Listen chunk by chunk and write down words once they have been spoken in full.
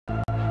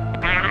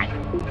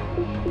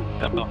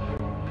So,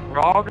 we're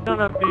all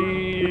gonna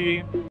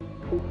be...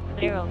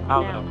 Zero.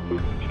 I don't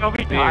know. We're gonna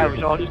be tired,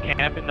 we're all just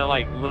camping the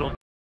like little...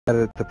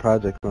 Edit the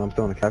project when I'm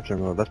still in the capture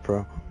mode, that's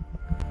pro.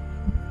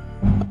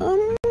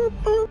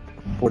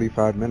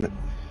 45 minutes.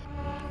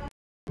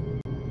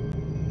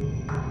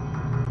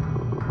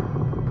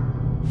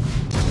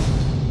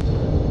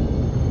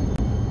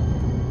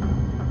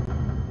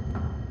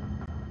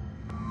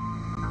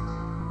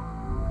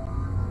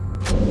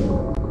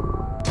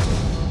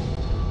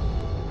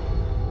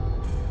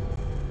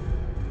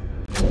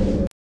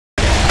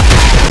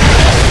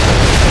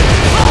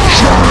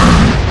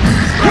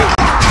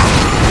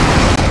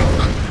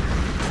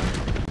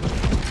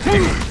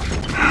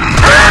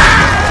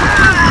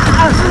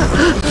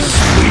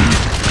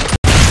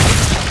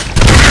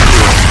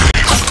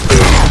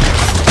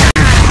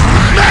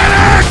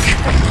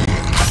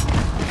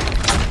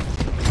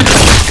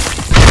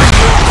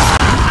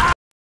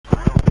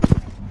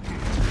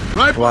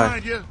 Right Why?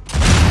 behind you.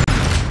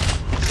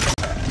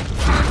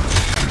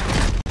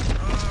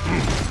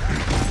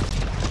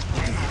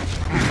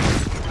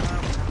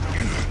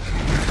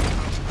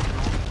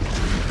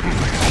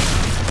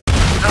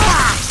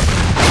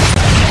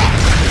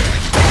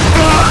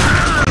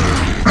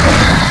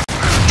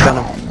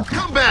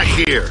 Come back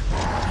here.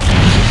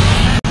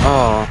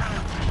 Oh.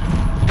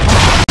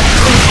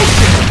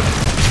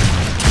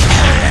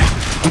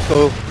 I'm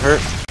so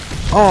hurt.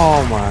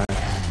 Oh my.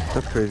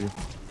 That's crazy.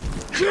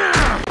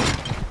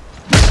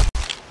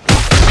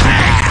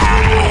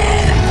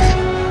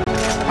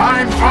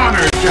 I'm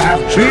honored to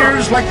have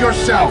peers like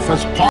yourself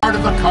as part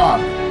of the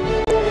COG. You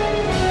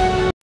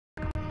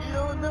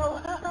don't know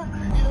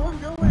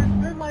what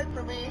it's been like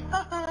for me.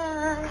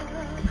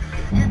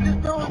 You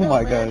just don't Oh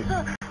my know, God.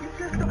 man. You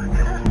just don't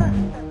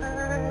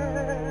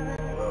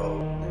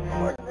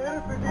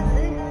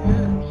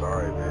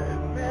Sorry,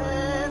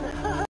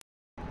 man.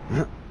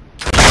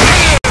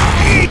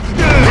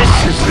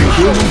 This is the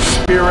human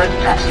spirit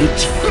at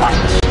its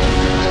finest.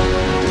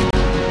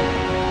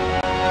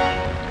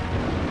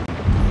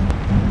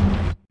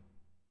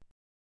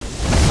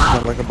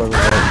 Not like a bug.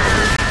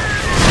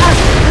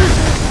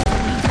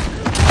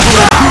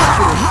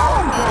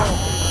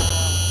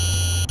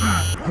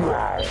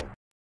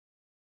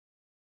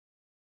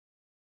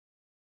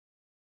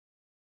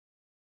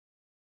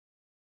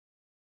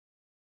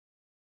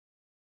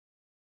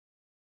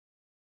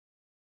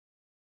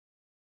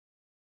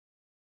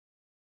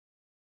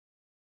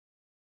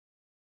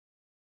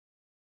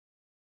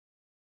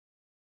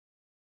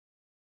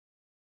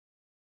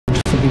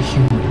 For the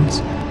humans,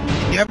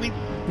 You hear me?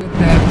 with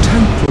their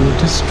total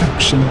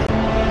destruction.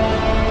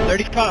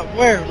 35,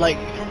 where? Like,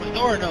 from a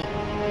store or no?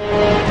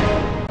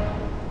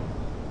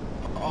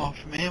 Oh,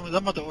 from Amazon.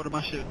 I'm about to order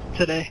my shit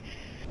today.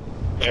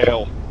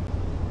 Hell.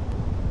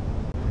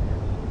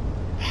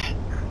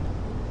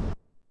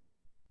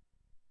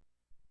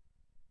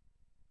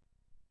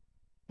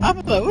 I'm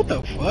like, what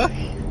the fuck?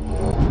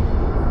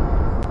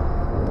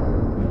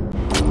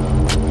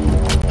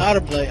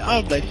 I'd play,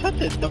 shut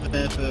this dumb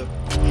ass up.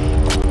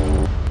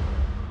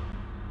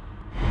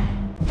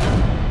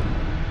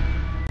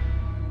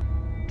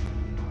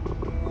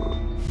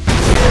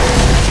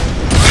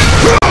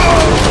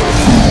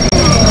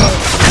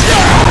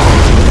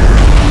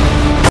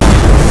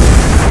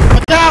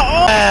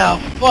 Oh,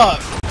 fuck.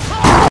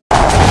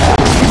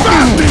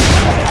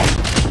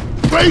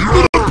 Wait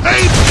for the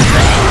pain!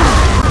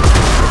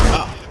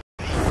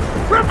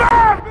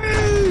 Revive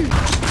me!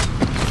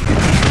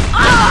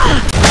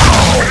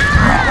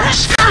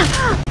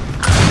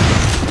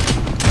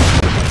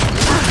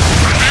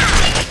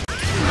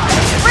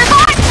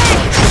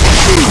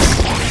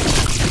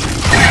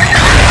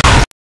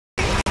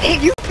 Hey,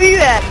 you see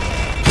that?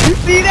 You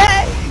see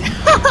that?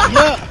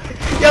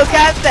 Yo,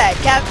 cap that.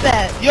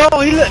 Yo,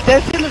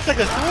 that shit looks like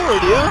a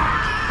sword, yo.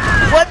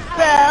 What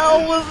the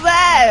hell was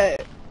that?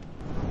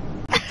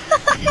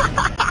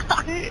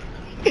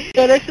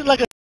 Yo, that shit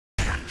like a...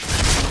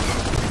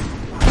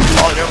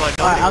 Oh, never mind.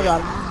 Alright, I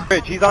got him.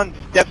 Bridge. He's on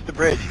steps to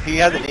bridge. He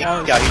has an ink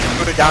scout. He just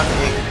put it down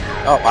the ink.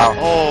 Oh, wow.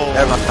 Oh.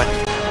 Never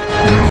mind.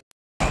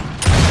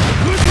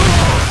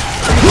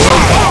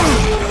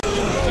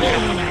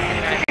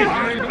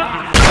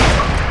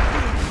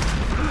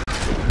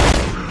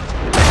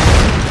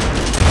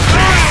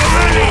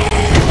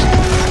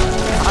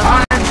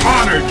 I'm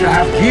honored to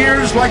have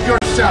peers like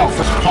yourself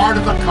as part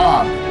of the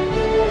COG.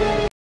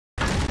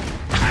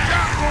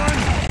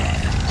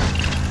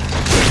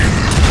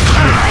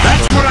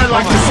 That's what I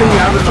like to see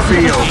out in the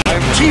field.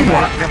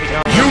 Teamwork,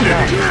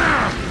 unity.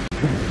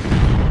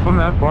 From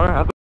that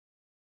far,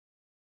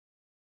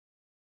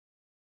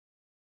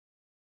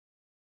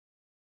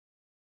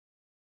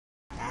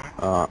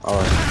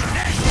 Alright.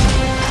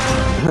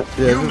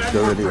 Yeah, You this men is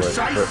good were anyway.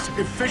 precise,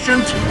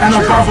 efficient, and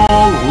above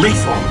all,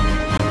 lethal.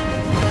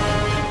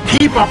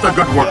 Keep up the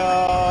good work.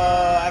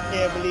 I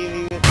can't believe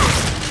he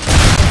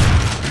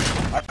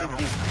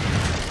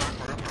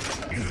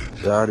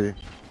was... Daddy.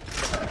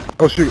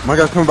 Oh shoot, my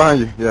guy's coming behind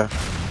you. Yeah.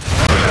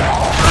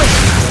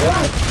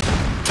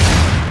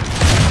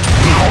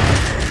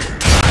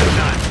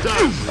 Not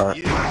done.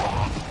 Alright.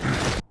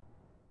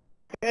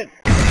 Good.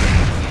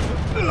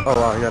 Oh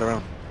wow, you got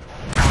around.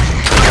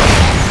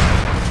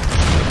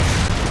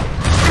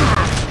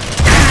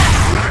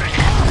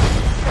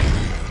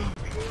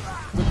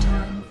 The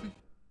time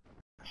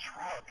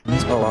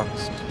Oh wow.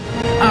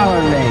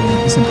 our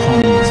reign is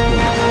upon